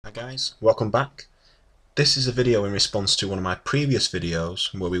Hi guys, welcome back. This is a video in response to one of my previous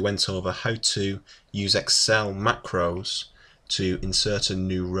videos where we went over how to use Excel macros to insert a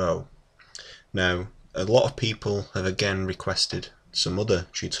new row. Now, a lot of people have again requested some other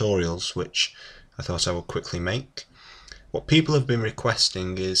tutorials which I thought I would quickly make. What people have been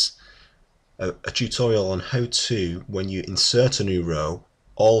requesting is a tutorial on how to, when you insert a new row,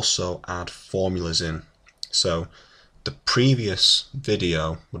 also add formulas in. So the previous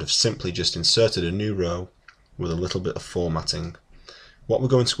video would have simply just inserted a new row with a little bit of formatting. What we're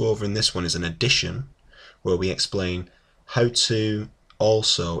going to go over in this one is an addition where we explain how to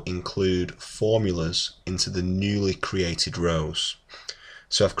also include formulas into the newly created rows.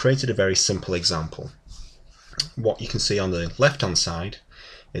 So I've created a very simple example. What you can see on the left hand side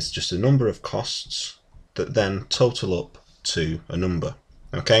is just a number of costs that then total up to a number.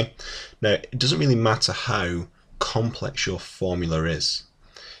 Okay, now it doesn't really matter how complex your formula is.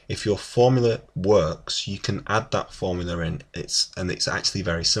 If your formula works, you can add that formula in. It's actually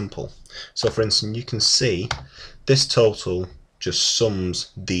very simple. So for instance, you can see this total just sums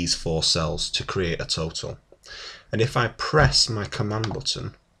these four cells to create a total. And if I press my command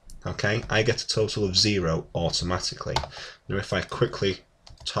button, okay, I get a total of 0 automatically. Now if I quickly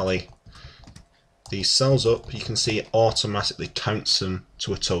tally these cells up, you can see it automatically counts them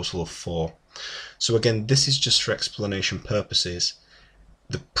to a total of 4. So again, this is just for explanation purposes.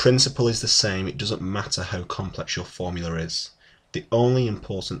 The principle is the same. It doesn't matter how complex your formula is. The only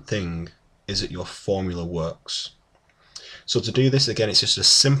important thing is that your formula works. So to do this, again, it's just a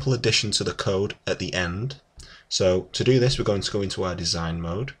simple addition to the code at the end. So to do this, we're going to go into our design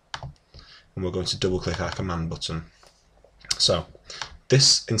mode and we're going to double click our command button. So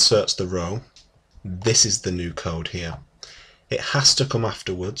this inserts the row. This is the new code here. It has to come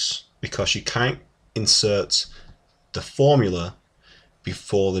afterwards because you can't insert the formula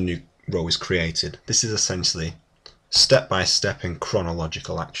before the new row is created. This is essentially step-by-step in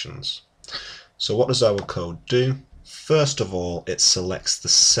chronological actions. So what does our code do? First of all, it selects the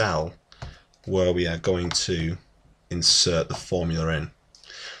cell where we are going to insert the formula in.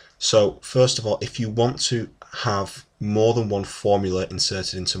 So first of all, if you want to have more than one formula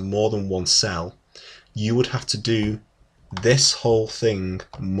inserted into more than one cell, you would have to do this whole thing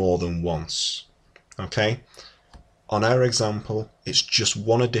more than once. Okay? On our example, it's just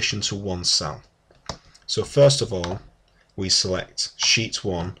one addition to one cell. So first of all, we select sheet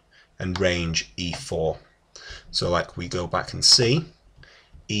 1 and range E4. So like we go back and see,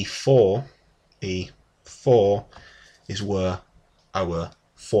 E4 is where our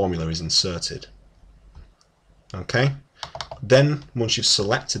formula is inserted. Okay? Then once you've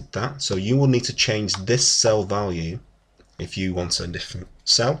selected that, so you will need to change this cell value if you want a different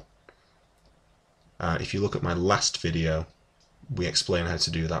cell. If you look at my last video, we explain how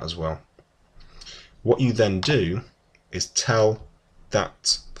to do that as well. What you then do is tell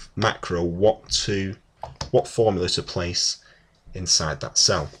that macro what formula to place inside that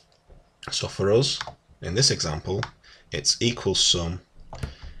cell. So for us, in this example, it's equals sum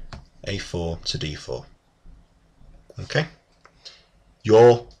A4 to D4. Okay?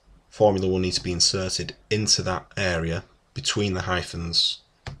 Your formula will need to be inserted into that area between the hyphens.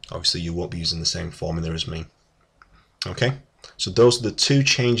 Obviously you won't be using the same formula as me. Okay, so those are the two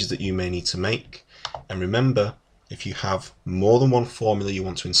changes that you may need to make. And remember, if you have more than one formula you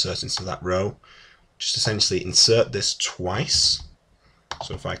want to insert into that row, just essentially insert this twice.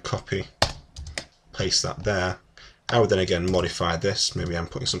 So if I copy, paste that there, I would then again modify this. Maybe I'm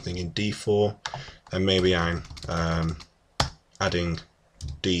putting something in D4 and maybe I'm adding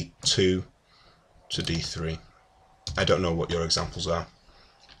D2 to D3. I don't know what your examples are.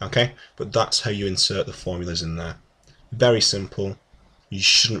 Okay, but that's how you insert the formulas in there. Very simple. You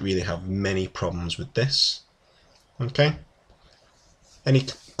shouldn't really have many problems with this. Okay, any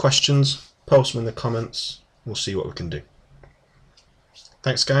questions, post them in the comments. We'll see what we can do.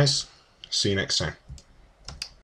 Thanks guys, see you next time.